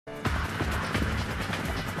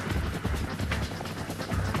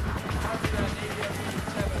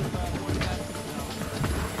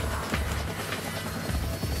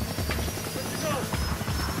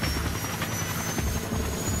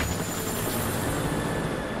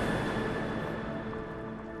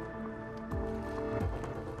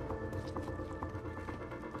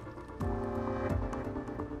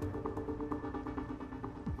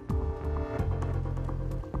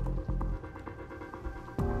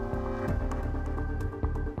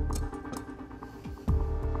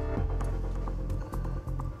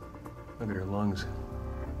lungs.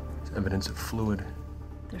 It's evidence of fluid.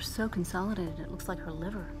 They're so consolidated, it looks like her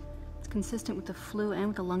liver. It's consistent with the flu and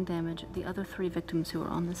with the lung damage of the other 3 victims who are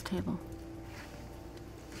on this table.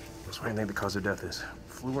 What do you think the cause of death is?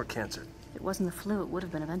 Flu or cancer? If it wasn't the flu, it would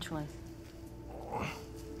have been eventually.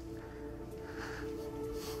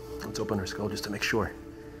 Let's open her skull just to make sure.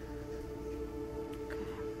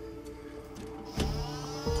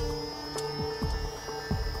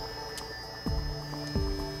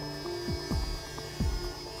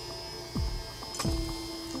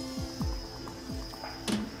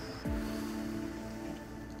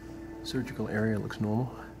 Surgical area looks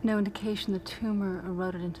normal. No indication the tumor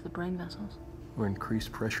eroded into the brain vessels. Or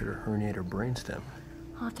increased pressure to herniate her brainstem.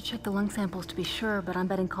 I'll have to check the lung samples to be sure, but I'm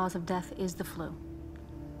betting cause of death is the flu.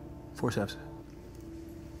 Forceps.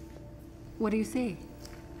 What do you see?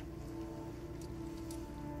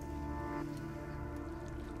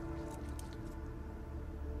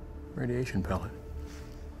 Radiation pellet.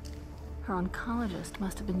 Her oncologist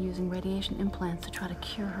must have been using radiation implants to try to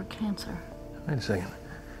cure her cancer. Wait a second.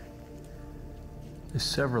 There's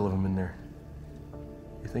several of them in there.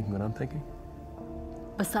 You thinking what I'm thinking?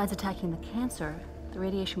 Besides attacking the cancer, the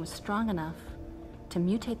radiation was strong enough to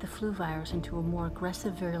mutate the flu virus into a more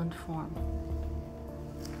aggressive, virulent form.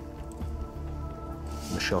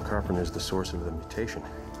 Michelle Carpenter is the source of the mutation.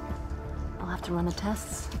 I'll have to run the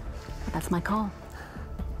tests, but that's my call.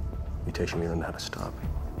 Mutation we don't know how to stop.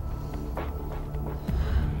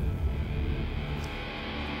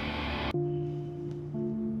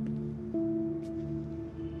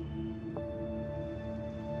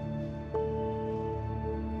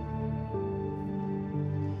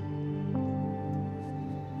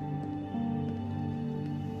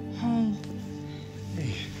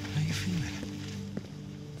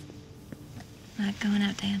 Going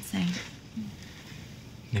out dancing.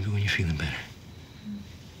 Maybe when you're feeling better.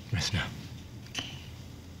 Rest now. Okay.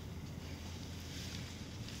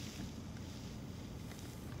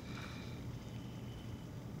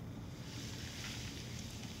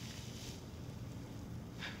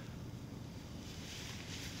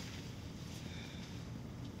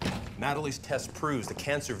 Natalie's test proves the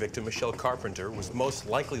cancer victim, Michelle Carpenter, was most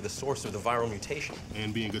likely the source of the viral mutation.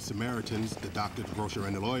 And being good Samaritans, the doctor, the grocer,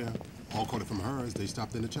 and the lawyer all caught it from her as they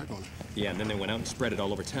stopped in to check on her. Yeah, and then they went out and spread it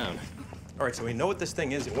all over town. All right, so we know what this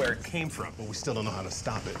thing is and where it came from. But we still don't know how to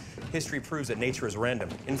stop it. History proves that nature is random.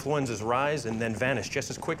 Influenzas rise and then vanish just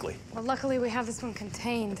as quickly. Well, luckily we have this one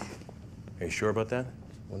contained. Are you sure about that?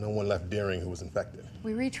 Well, no one left Deering who was infected.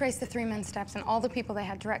 We retraced the 3 men's steps and all the people they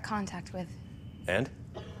had direct contact with. And?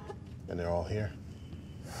 And they're all here.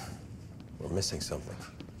 We're missing something.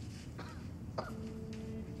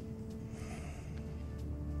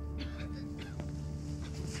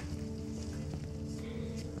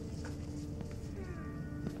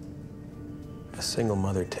 A single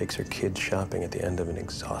mother takes her kids shopping at the end of an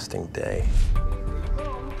exhausting day.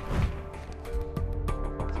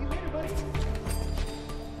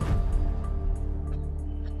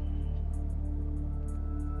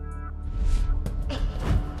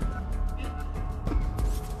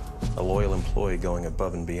 A loyal employee going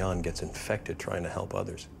above and beyond gets infected trying to help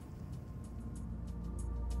others.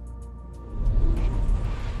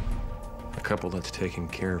 A couple that's taking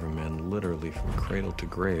care of a man literally from cradle to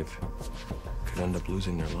grave could end up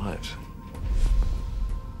losing their lives.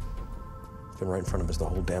 It's been right in front of us the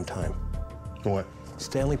whole damn time. What?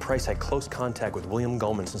 Stanley Price had close contact with William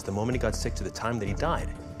Goldman since the moment he got sick to the time that he died.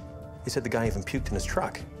 He said the guy even puked in his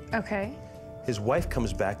truck. Okay. His wife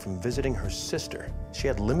comes back from visiting her sister. She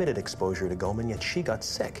had limited exposure to Goldman, yet she got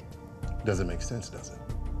sick. Doesn't make sense, does it?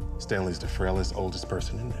 Stanley's the frailest, oldest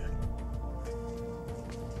person in there.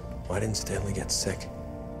 Why didn't Stanley get sick?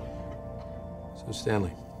 So,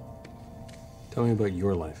 Stanley, tell me about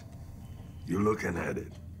your life. You're looking at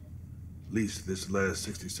it. At least this last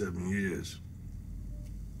 67 years.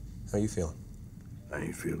 How you feeling? I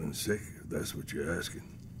ain't feeling sick, if that's what you're asking.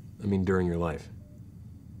 I mean, during your life.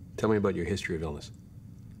 Tell me about your history of illness.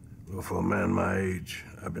 Well, for a man my age,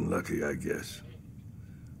 I've been lucky, I guess.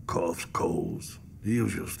 Coughs, colds, the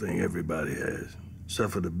usual thing everybody has.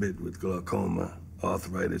 Suffered a bit with glaucoma,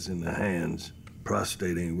 arthritis in the hands,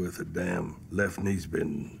 prostate ain't worth a damn. Left knee's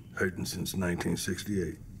been hurting since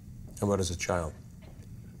 1968. How about as a child?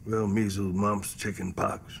 Well, measles, mumps, chicken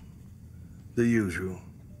pox. The usual.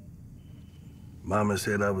 Mama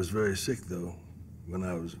said I was very sick, though, when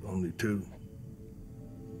I was only 2.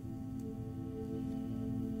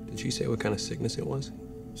 Did she say what kind of sickness it was?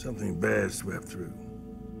 Something bad swept through.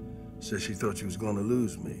 Said she thought she was gonna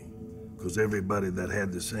lose me, because everybody that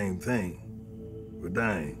had the same thing were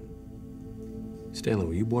dying. Stanley,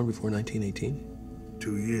 were you born before 1918?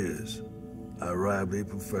 2 years. I arrived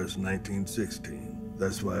April 1st, 1916.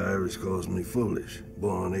 That's why Iris calls me foolish,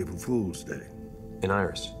 born on April Fool's Day. And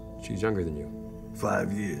Iris, she's younger than you.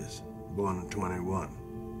 5 years, born in 21.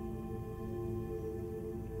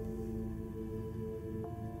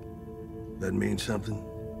 That means something?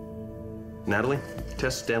 Natalie,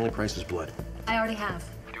 test Stanley Price's blood. I already have.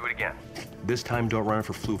 Do it again. This time, don't run it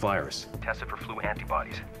for flu virus. Test it for flu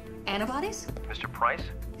antibodies. Antibodies? Mr. Price?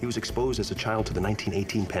 He was exposed as a child to the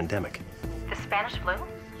 1918 pandemic. The Spanish flu?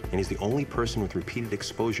 And he's the only person with repeated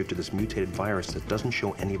exposure to this mutated virus that doesn't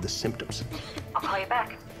show any of the symptoms. I'll call you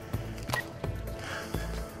back.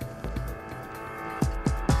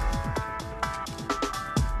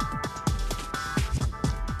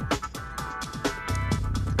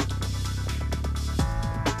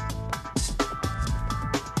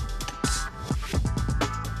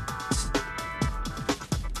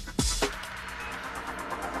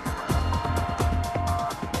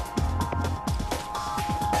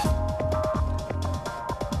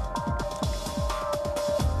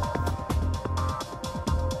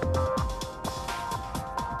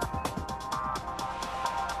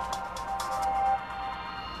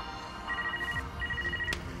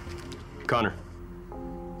 Connor.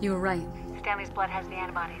 You were right. Stanley's blood has the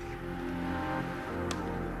antibodies.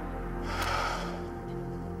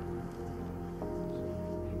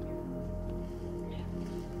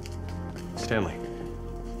 Stanley.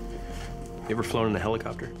 You ever flown in a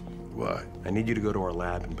helicopter? Why? I need you to go to our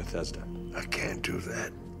lab in Bethesda. I can't do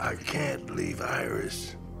that. I can't leave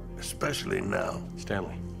Iris, especially now.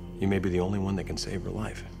 Stanley, you may be the only one that can save her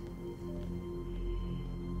life.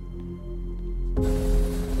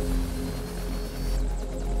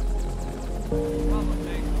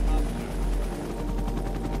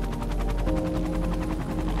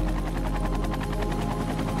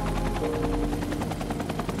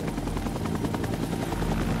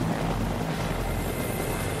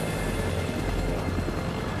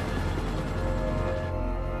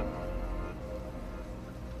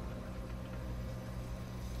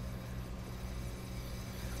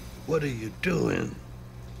 What are you doing?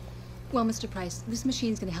 Well, Mr. Price, this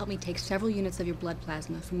machine's going to help me take several units of your blood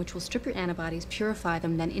plasma, from which we'll strip your antibodies, purify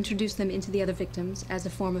them, then introduce them into the other victims as a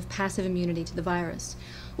form of passive immunity to the virus.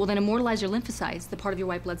 We'll then immortalize your lymphocytes, the part of your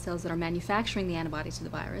white blood cells that are manufacturing the antibodies to the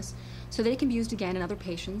virus, so they can be used again in other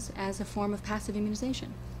patients as a form of passive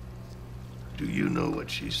immunization. Do you know what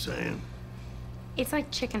she's saying? It's like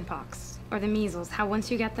chickenpox or the measles, how once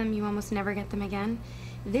you get them, you almost never get them again.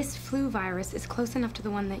 This flu virus is close enough to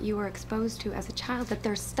the one that you were exposed to as a child that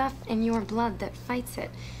there's stuff in your blood that fights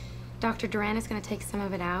it. Dr. Duran is going to take some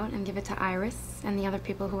of it out and give it to Iris and the other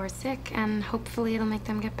people who are sick, and hopefully it'll make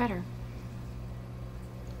them get better.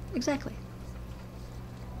 Exactly.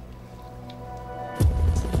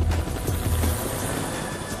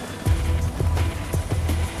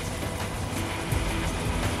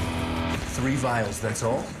 Three vials, that's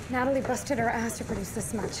all? Natalie busted her ass to produce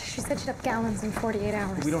this much. She said she'd have gallons in 48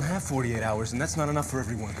 hours. We don't have 48 hours, and that's not enough for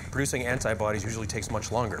everyone. Producing antibodies usually takes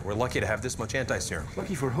much longer. We're lucky to have this much anti-serum.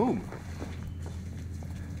 Lucky for whom?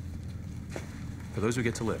 For those who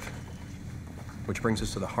get to live. Which brings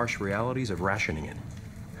us to the harsh realities of rationing it.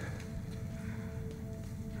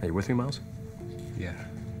 Are you with me, Miles? Yeah.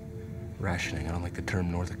 Rationing. I don't like the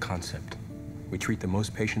term nor the concept. We treat the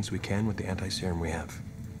most patients we can with the anti-serum we have.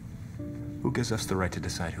 Who gives us the right to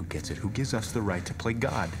decide who gets it? Who gives us the right to play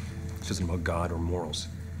God? This isn't about God or morals.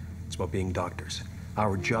 It's about being doctors.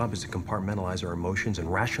 Our job is to compartmentalize our emotions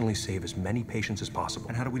and rationally save as many patients as possible.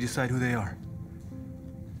 And how do we decide who they are?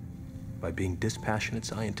 By being dispassionate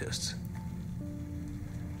scientists.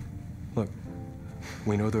 Look,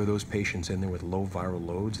 we know there are those patients in there with low viral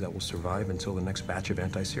loads that will survive until the next batch of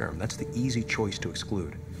anti-serum. That's the easy choice to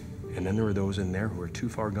exclude. And then there are those in there who are too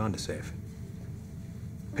far gone to save.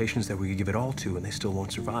 Patients that we could give it all to and they still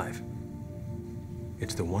won't survive.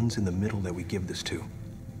 It's the ones in the middle that we give this to.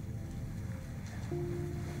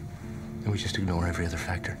 And we just ignore every other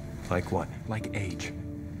factor. Like what? Like age.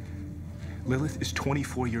 Lilith is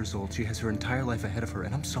 24 years old. She has her entire life ahead of her,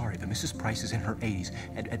 and I'm sorry, but Mrs. Price is in her 80s.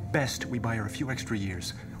 At best, we buy her a few extra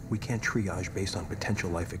years. We can't triage based on potential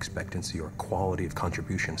life expectancy or quality of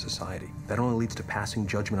contribution to society. That only leads to passing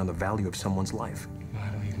judgment on the value of someone's life. I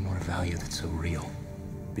don't even know a value that's so real.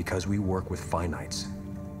 Because we work with finites,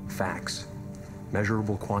 facts,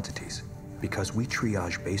 measurable quantities. Because we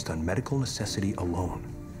triage based on medical necessity alone.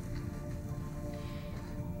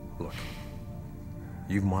 Look,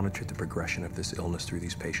 you've monitored the progression of this illness through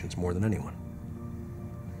these patients more than anyone.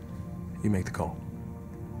 You make the call.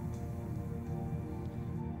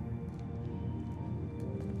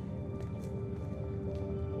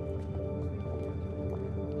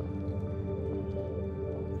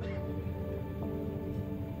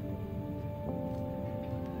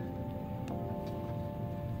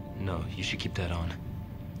 You should keep that on.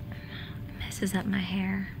 It messes up my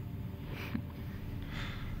hair.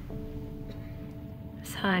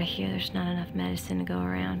 So I hear there's not enough medicine to go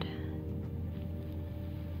around.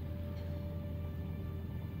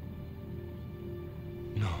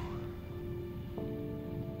 No.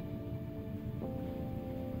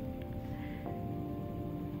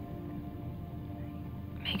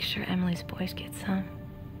 Make sure Emily's boys get some.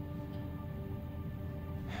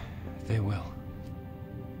 They will.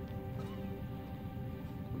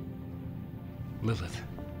 Lilith.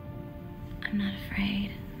 I'm not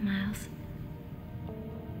afraid, Miles.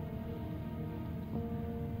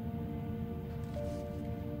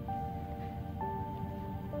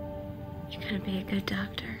 You're gonna be a good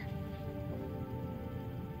doctor.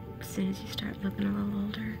 As soon as you start looking a little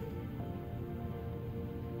older.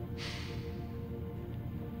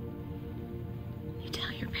 You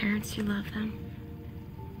tell your parents you love them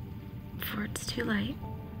before it's too late.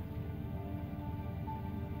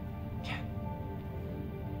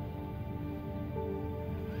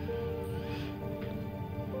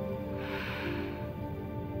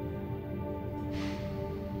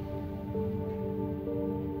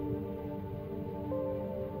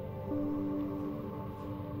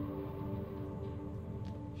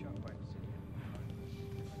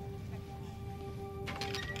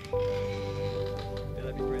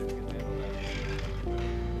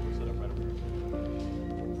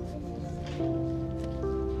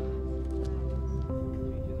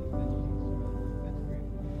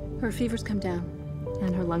 Her fever's come down,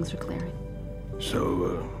 and her lungs are clearing.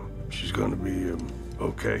 So, she's gonna be,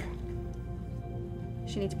 okay?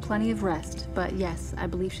 She needs plenty of rest, but yes, I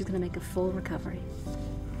believe she's gonna make a full recovery.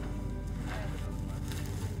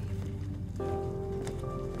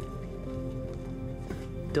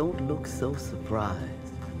 Don't look so surprised.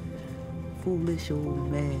 Foolish old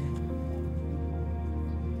man.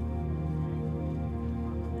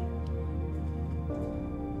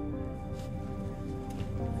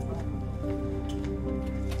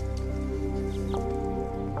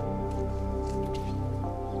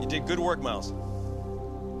 You did good work, Miles.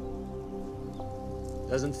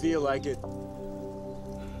 Doesn't feel like it.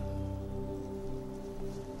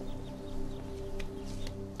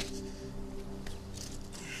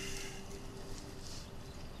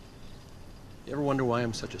 You ever wonder why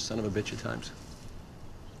I'm such a son of a bitch at times?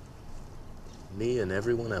 Me and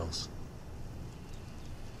everyone else.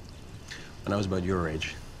 When I was about your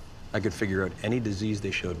age, I could figure out any disease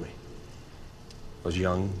they showed me. I was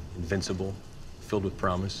young, invincible, filled with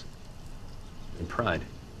promise and pride.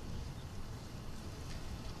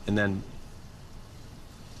 And then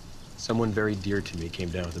someone very dear to me came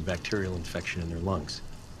down with a bacterial infection in their lungs.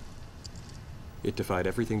 It defied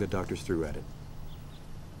everything the doctors threw at it.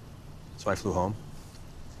 So I flew home.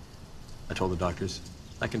 I told the doctors,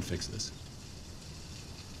 I can fix this.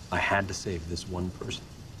 I had to save this one person.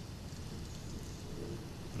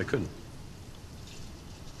 But I couldn't.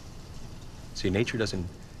 See, nature doesn't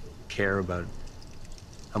care about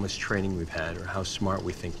how much training we've had or how smart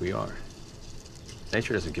we think we are.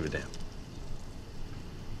 Nature doesn't give a damn.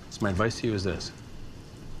 So my advice to you is this.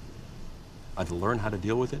 Either learn how to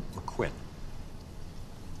deal with it or quit.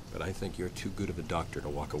 But I think you're too good of a doctor to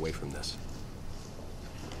walk away from this.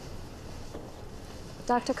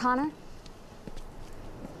 Dr. Connor?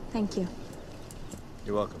 Thank you.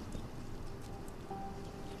 You're welcome.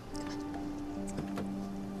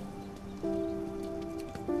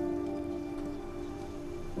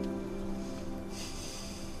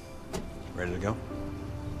 Ready to go?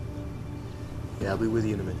 Yeah, I'll be with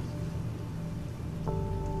you in a minute.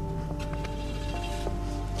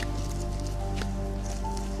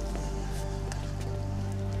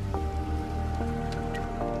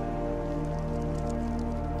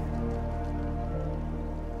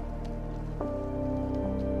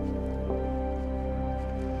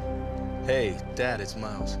 Hey, Dad, it's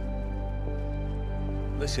Miles.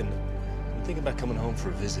 Listen, I'm thinking about coming home for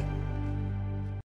a visit.